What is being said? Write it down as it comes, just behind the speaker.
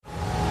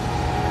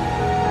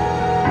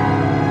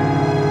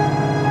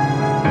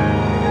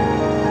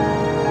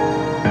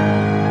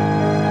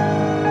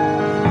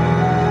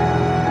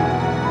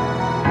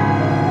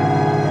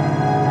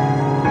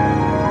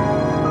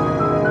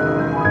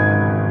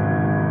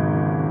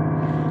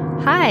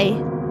Hi,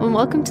 and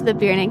welcome to the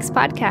Beer and Eggs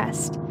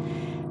podcast.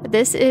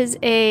 This is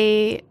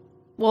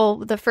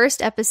the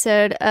first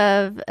episode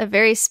of a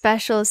very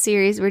special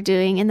series we're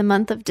doing in the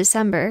month of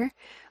December,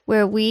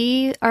 where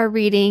we are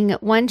reading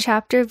one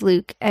chapter of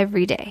Luke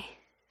every day.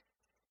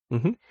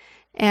 Mm-hmm.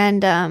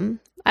 And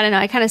I don't know,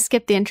 I kind of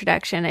skipped the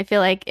introduction. I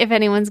feel like if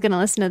anyone's going to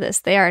listen to this,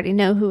 they already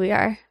know who we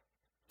are.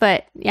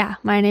 But yeah,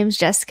 my name's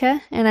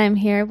Jessica, and I'm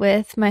here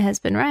with my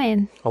husband,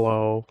 Ryan.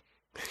 Hello.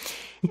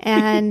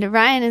 And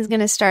Ryan is going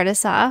to start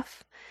us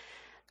off.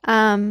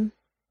 Do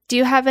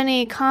you have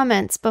any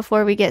comments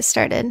before we get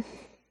started?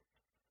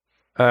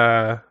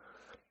 No,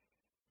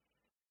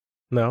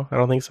 I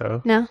don't think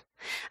so. No?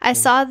 I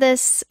saw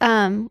this,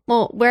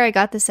 where I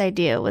got this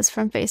idea was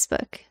from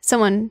Facebook.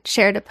 Someone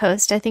shared a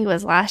post, I think it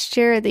was last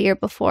year or the year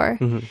before.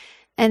 Mm-hmm.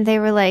 And they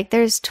were like,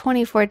 there's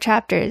 24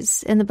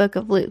 chapters in the book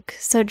of Luke,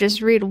 so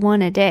just read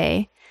one a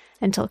day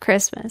until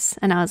Christmas.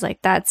 And I was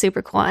like, that's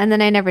super cool. And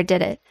then I never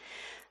did it.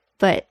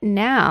 But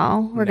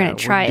now we're going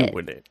to try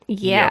it.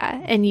 Yeah.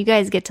 Yep. And you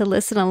guys get to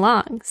listen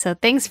along. So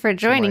thanks for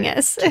joining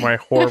us. To my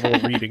horrible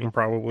reading,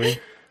 probably.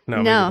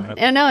 No,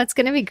 it's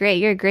going to be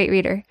great. You're a great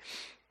reader.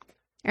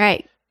 All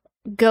right.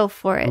 Go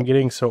for it. I'm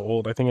getting so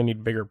old. I think I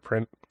need bigger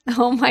print.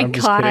 Oh my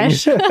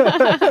gosh. All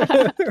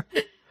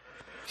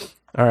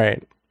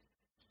right.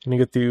 I'm going to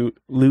go through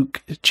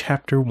Luke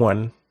chapter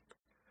 1.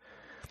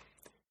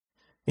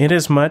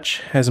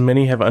 Inasmuch as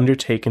many have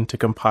undertaken to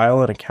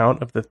compile an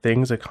account of the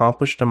things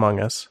accomplished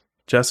among us,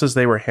 just as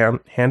they were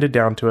handed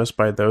down to us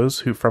by those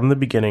who from the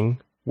beginning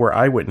were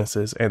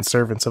eyewitnesses and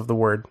servants of the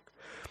word,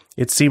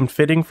 it seemed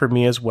fitting for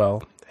me as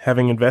well,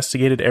 having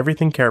investigated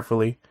everything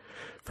carefully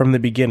from the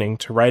beginning,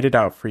 to write it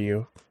out for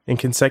you in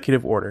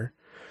consecutive order,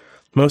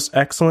 most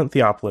excellent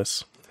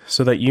Theophilus,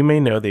 so that you may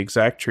know the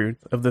exact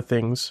truth of the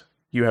things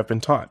you have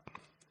been taught.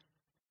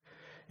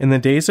 In the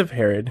days of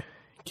Herod,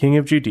 king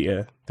of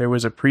Judea, there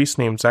was a priest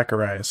named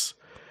Zacharias,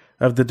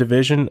 of the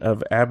division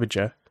of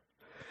Abijah.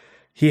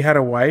 He had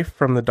a wife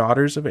from the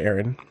daughters of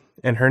Aaron,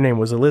 and her name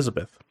was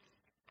Elizabeth.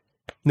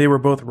 They were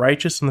both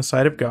righteous in the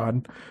sight of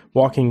God,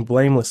 walking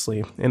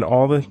blamelessly in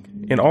all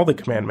the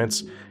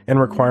commandments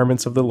and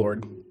requirements of the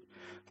Lord.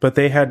 But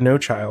they had no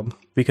child,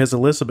 because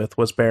Elizabeth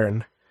was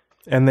barren,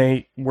 and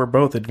they were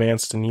both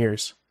advanced in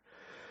years.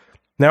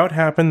 Now it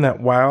happened that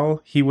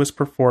while he was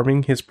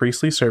performing his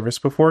priestly service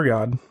before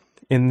God,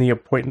 in the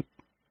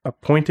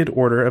appointed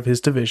order of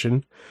his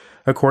division,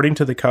 according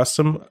to the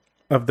custom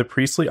of the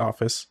priestly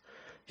office,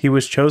 he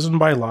was chosen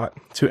by lot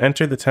to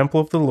enter the temple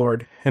of the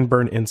Lord and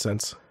burn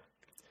incense.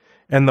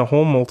 And the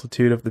whole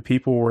multitude of the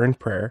people were in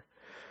prayer,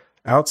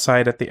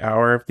 outside at the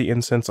hour of the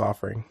incense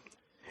offering.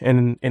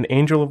 And an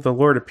angel of the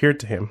Lord appeared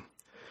to him,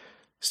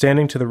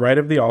 standing to the right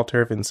of the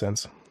altar of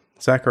incense.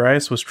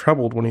 Zacharias was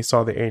troubled when he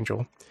saw the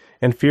angel,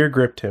 and fear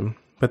gripped him.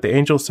 But the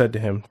angel said to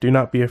him, "Do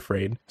not be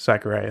afraid,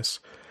 Zacharias,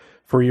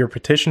 for your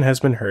petition has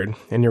been heard,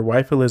 and your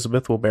wife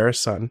Elizabeth will bear a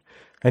son,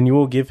 and you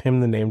will give him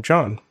the name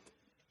John.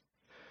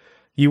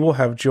 You will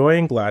have joy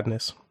and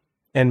gladness,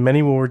 and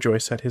many will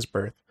rejoice at his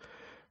birth.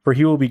 For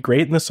he will be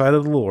great in the sight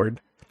of the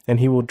Lord, and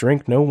he will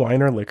drink no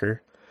wine or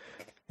liquor,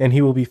 and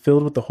he will be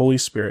filled with the Holy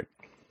Spirit,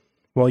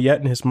 while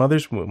yet in his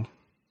mother's womb.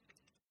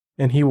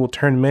 And he will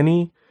turn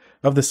many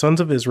of the sons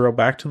of Israel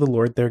back to the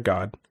Lord their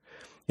God.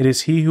 It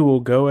is he who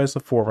will go as the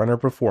forerunner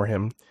before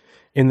him,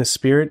 in the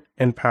spirit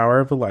and power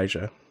of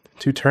Elijah,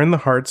 to turn the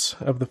hearts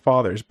of the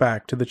fathers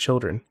back to the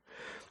children,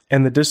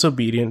 and the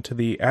disobedient to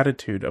the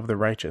attitude of the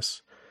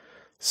righteous,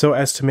 so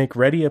as to make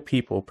ready a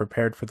people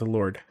prepared for the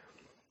Lord."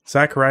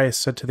 Zacharias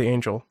said to the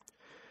angel,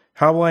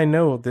 "How will I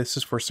know this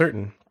is for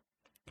certain?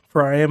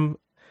 For I am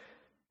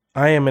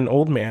an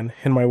old man,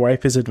 and my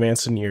wife is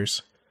advanced in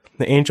years."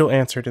 The angel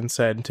answered and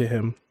said to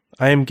him,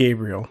 "I am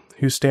Gabriel,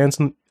 who stands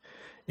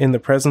in the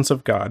presence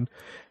of God,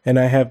 and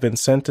I have been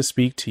sent to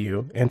speak to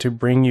you and to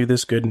bring you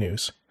this good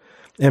news.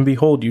 And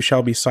behold, you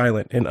shall be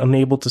silent and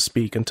unable to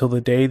speak until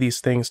the day these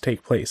things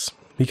take place,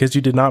 because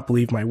you did not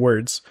believe my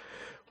words,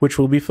 which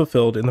will be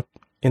fulfilled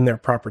in their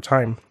proper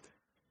time."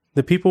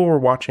 The people were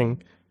waiting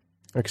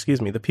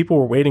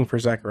for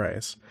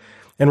Zacharias,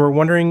 and were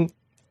wondering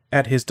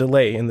at his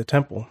delay in the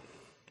temple.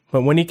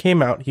 But when he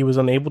came out, he was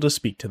unable to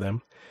speak to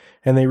them,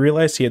 and they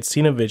realized he had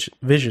seen a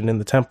vision in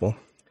the temple,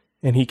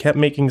 and he kept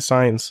making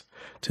signs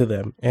to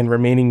them and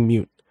remaining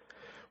mute.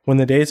 When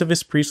the days of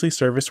his priestly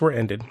service were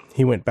ended,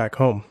 he went back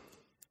home.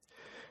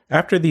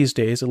 After these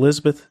days,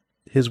 Elizabeth,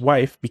 his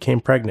wife, became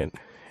pregnant,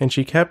 and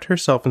she kept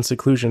herself in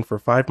seclusion for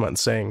 5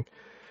 months, saying,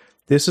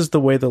 "This is the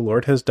way the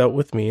Lord has dealt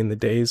with me in the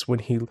days when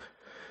he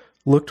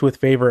looked with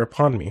favor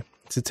upon me,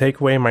 to take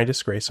away my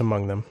disgrace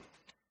among them."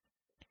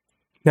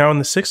 Now in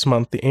the 6th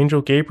month, the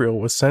angel Gabriel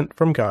was sent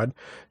from God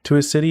to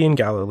a city in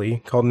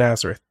Galilee called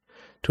Nazareth,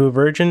 to a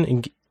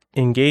virgin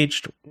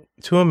engaged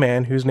to a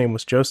man whose name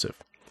was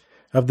Joseph,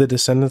 of the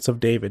descendants of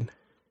David.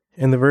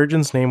 And the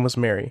virgin's name was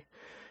Mary.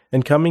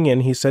 And coming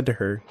in, he said to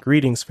her,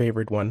 "Greetings,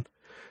 favored one.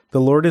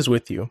 The Lord is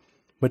with you."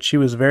 But she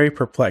was very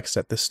perplexed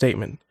at this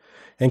statement,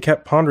 and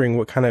kept pondering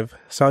what kind of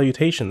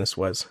salutation this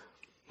was.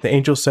 The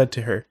angel said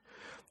to her,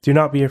 "Do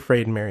not be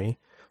afraid, Mary,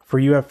 for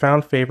you have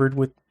found favor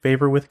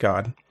with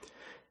God.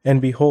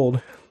 And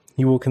behold,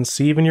 you will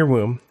conceive in your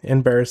womb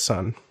and bear a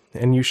son,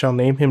 and you shall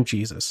name him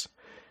Jesus.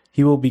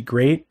 He will be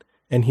great,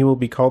 and he will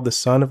be called the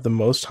Son of the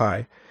Most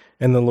High,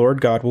 and the Lord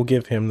God will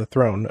give him the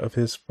throne of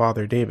his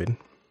father David.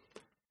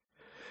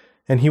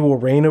 And he will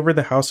reign over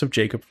the house of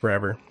Jacob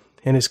forever,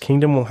 and his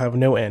kingdom will have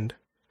no end.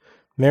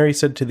 Mary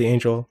said to the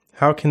angel,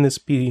 How can this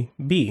be,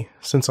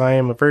 since I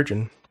am a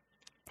virgin?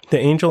 The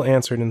angel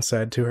answered and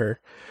said to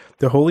her,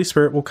 The Holy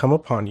Spirit will come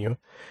upon you,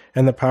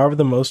 and the power of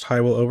the Most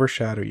High will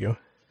overshadow you.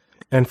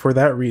 And for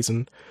that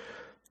reason,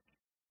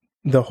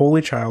 the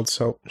Holy Child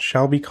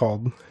shall be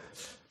called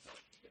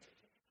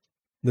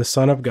the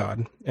Son of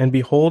God. And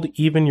behold,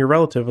 even your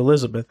relative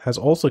Elizabeth has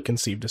also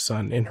conceived a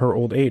son in her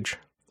old age.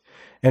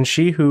 And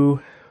she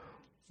who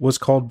was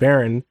called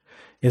barren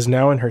is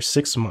now in her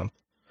 6th month,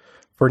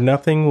 for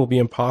nothing will be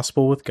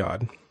impossible with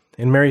God.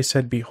 And Mary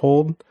said,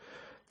 Behold,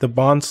 the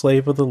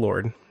bondslave of the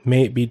Lord,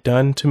 may it be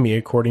done to me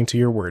according to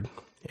your word.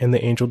 And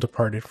the angel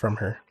departed from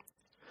her.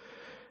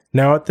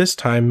 Now at this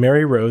time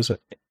Mary rose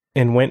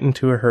and went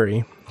into a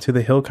hurry to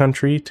the hill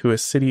country, to a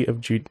city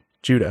of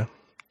Judah,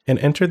 and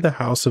entered the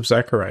house of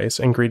Zacharias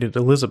and greeted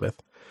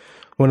Elizabeth.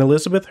 When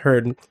Elizabeth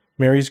heard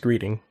Mary's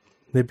greeting,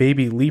 the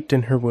baby leaped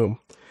in her womb,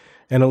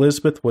 and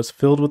Elizabeth was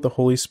filled with the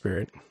Holy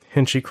Spirit.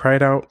 And she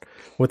cried out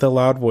with a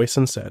loud voice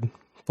and said,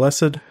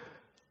 Blessed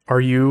are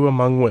you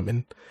among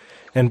women,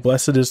 and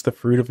blessed is the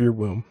fruit of your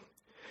womb.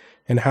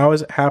 And how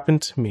has it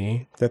happened to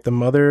me that the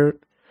mother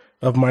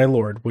of my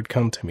Lord would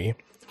come to me?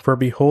 For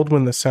behold,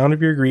 when the sound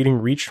of your greeting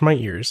reached my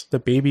ears, the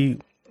baby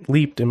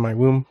leapt in my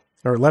womb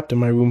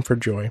for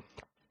joy.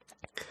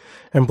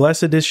 And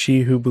blessed is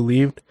she who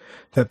believed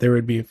that there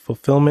would be a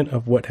fulfillment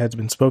of what had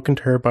been spoken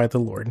to her by the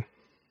Lord.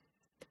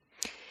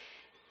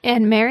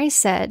 And Mary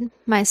said,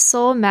 My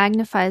soul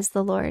magnifies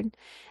the Lord,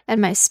 and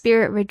my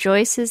spirit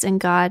rejoices in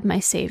God my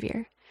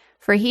Savior,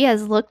 for he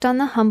has looked on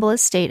the humble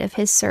estate of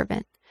his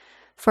servant.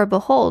 For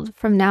behold,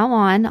 from now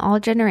on all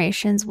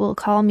generations will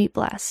call me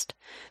blessed.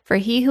 For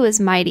he who is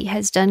mighty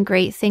has done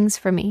great things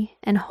for me,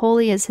 and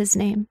holy is his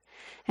name.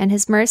 And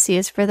his mercy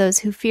is for those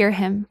who fear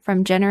him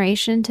from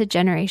generation to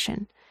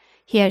generation.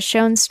 He has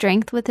shown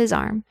strength with his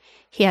arm.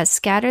 He has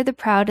scattered the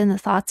proud in the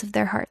thoughts of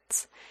their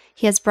hearts.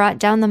 He has brought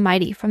down the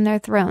mighty from their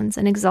thrones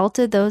and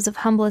exalted those of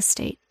humble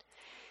estate.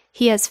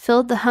 He has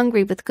filled the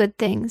hungry with good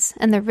things,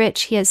 and the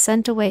rich he has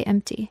sent away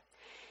empty.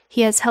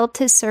 He has helped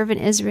his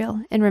servant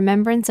Israel in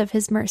remembrance of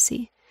his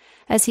mercy,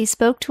 as he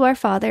spoke to our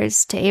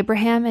fathers, to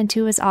Abraham and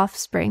to his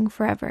offspring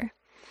forever.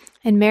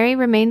 And Mary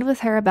remained with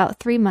her about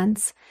 3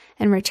 months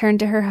and returned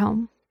to her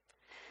home.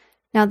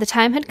 Now the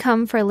time had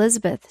come for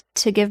Elizabeth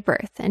to give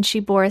birth, and she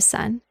bore a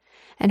son.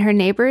 And her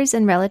neighbors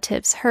and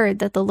relatives heard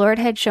that the Lord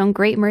had shown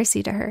great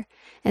mercy to her,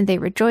 and they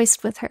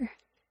rejoiced with her.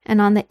 And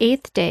on the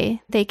 8th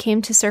day they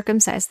came to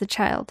circumcise the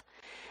child.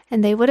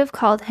 And they would have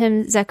called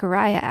him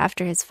Zechariah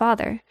after his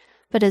father.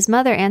 But his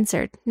mother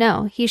answered,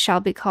 No, he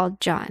shall be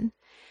called John.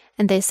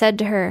 And they said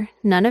to her,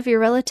 None of your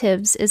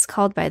relatives is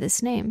called by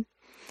this name.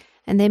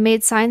 And they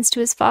made signs to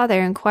his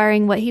father,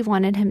 inquiring what he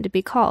wanted him to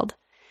be called.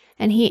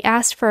 And he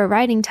asked for a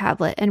writing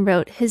tablet, and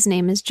wrote, His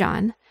name is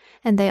John.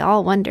 And they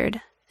all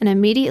wondered. And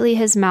immediately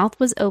his mouth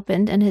was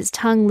opened, and his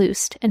tongue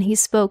loosed, and he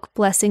spoke,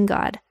 blessing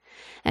God.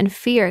 And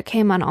fear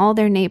came on all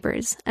their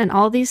neighbors, and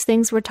all these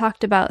things were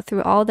talked about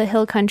through all the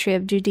hill country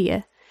of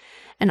Judea.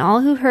 And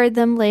all who heard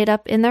them laid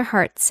up in their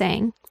hearts,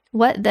 saying,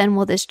 What then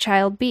will this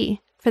child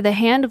be? For the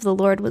hand of the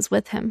Lord was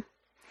with him.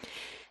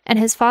 And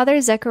his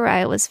father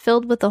Zechariah was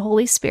filled with the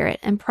Holy Spirit,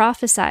 and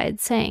prophesied,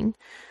 saying,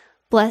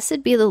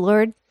 Blessed be the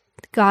Lord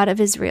God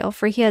of Israel,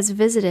 for he has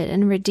visited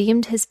and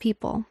redeemed his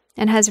people,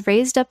 and has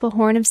raised up a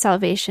horn of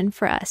salvation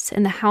for us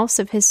in the house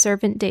of his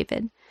servant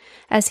David,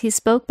 as he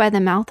spoke by the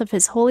mouth of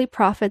his holy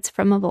prophets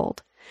from of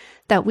old,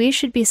 that we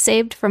should be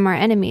saved from our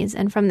enemies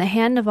and from the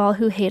hand of all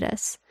who hate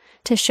us,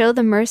 to show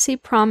the mercy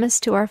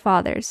promised to our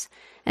fathers,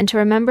 and to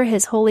remember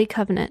his holy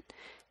covenant,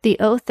 the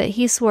oath that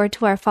he swore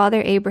to our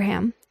father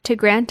Abraham, to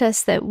grant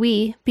us that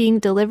we, being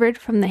delivered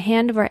from the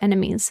hand of our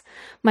enemies,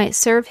 might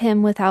serve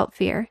him without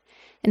fear,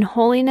 in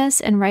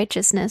holiness and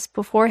righteousness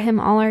before him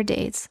all our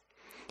days.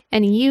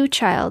 And you,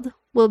 child,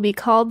 will be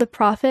called the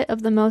prophet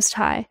of the Most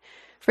High,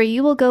 for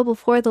you will go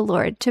before the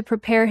Lord to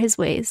prepare his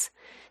ways,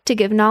 to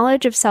give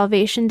knowledge of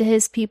salvation to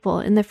his people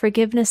in the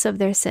forgiveness of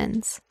their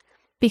sins,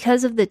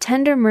 because of the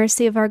tender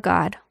mercy of our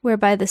God,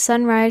 whereby the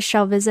sunrise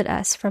shall visit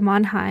us from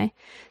on high,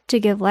 to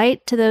give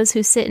light to those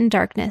who sit in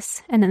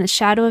darkness and in the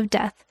shadow of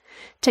death,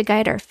 to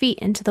guide our feet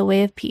into the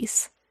way of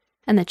peace.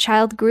 And the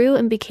child grew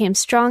and became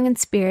strong in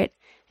spirit,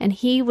 and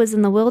he was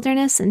in the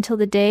wilderness until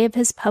the day of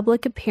his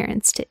public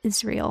appearance to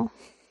Israel.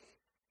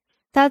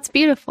 That's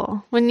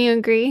beautiful. Wouldn't you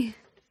agree?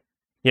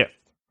 Yeah.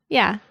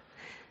 Yeah.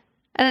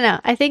 I don't know.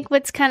 I think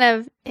what's kind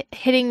of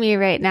hitting me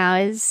right now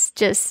is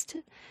just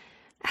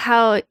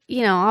how,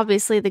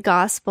 obviously the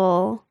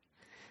gospel,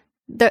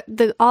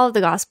 all of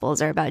the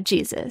gospels are about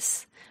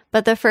Jesus,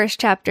 but the first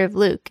chapter of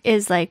Luke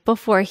is like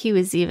before he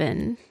was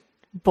even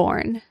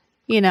born,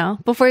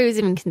 before he was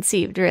even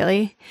conceived,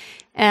 really.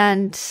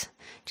 And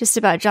just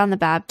about John the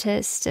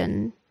Baptist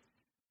and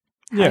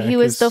How he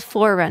was the 'cause-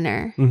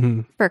 forerunner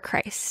Mhm. for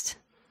Christ.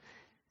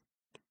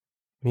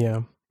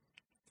 Yeah.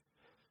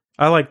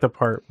 I like the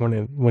part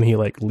when he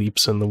like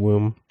leaps in the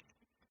womb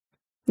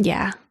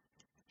Yeah,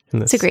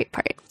 and it's a great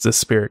part. the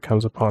spirit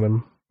comes upon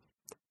him.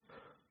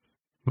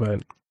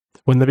 But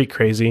wouldn't that be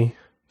crazy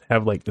to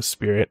have like the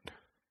spirit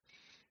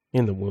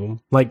in the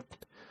womb? Like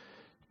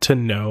to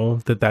know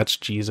that that's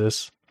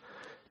Jesus,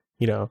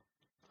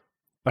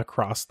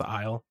 across the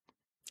aisle.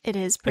 It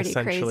is pretty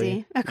Essentially,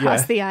 crazy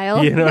across yeah. the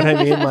aisle. You know what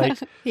I mean? Like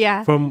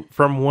yeah. from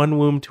one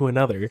womb to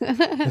another.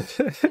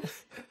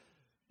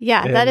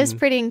 Yeah, that is And-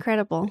 pretty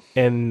incredible.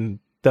 And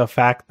the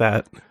fact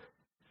that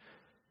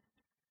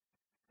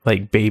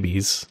like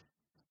babies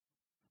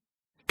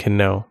can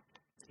know,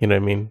 you know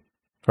what I mean?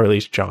 Or at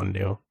least John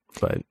knew.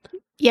 But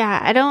Yeah,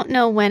 I don't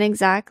know when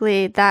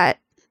exactly that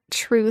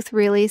truth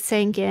really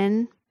sank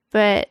in,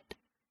 but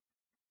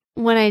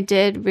when I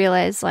did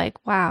realize, like,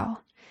 wow,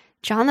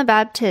 John the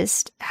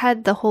Baptist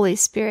had the Holy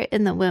Spirit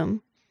in the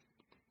womb.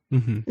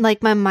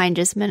 Like, my mind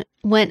just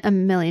went a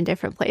million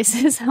different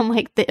places. I'm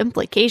like, the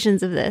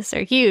implications of this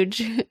are huge.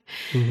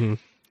 Mhm.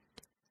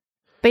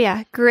 But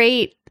yeah,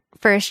 great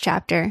first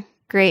chapter.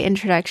 Great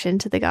introduction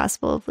to the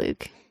Gospel of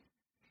Luke.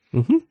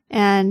 Mhm.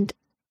 And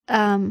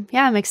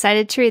yeah, I'm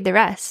excited to read the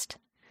rest.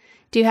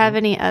 Do you have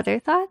any other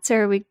thoughts,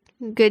 or are we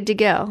good to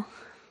go?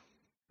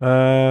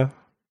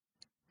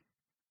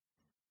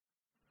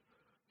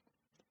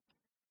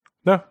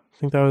 No, I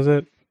think that was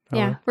it.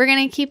 Yeah, we're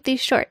going to keep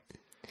these short.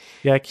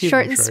 Yeah, keep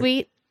Short them and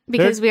sweet,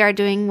 because we are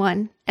doing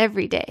one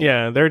every day.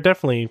 Yeah, there are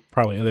definitely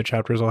probably other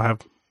chapters I'll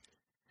have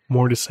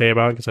more to say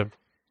about because I've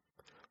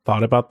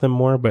thought about them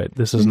more, but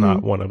this is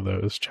not one of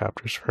those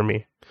chapters for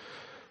me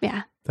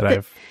Yeah. that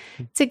I've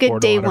It's a good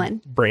poured day a lot of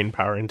one. brain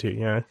power into.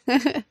 Yeah.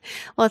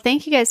 Well,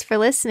 thank you guys for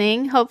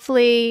listening.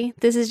 Hopefully,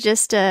 this is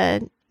just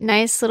a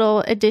nice little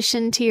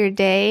addition to your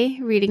day,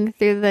 reading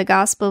through the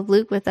Gospel of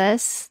Luke with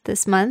us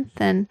this month.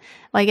 And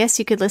well, I guess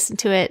you could listen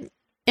to it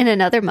in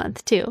another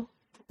month too.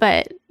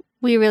 But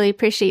we really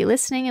appreciate you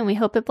listening, and we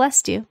hope it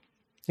blessed you.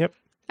 Yep.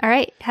 All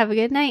right. Have a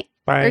good night.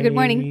 Bye. Or good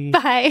morning.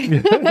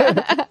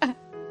 Bye.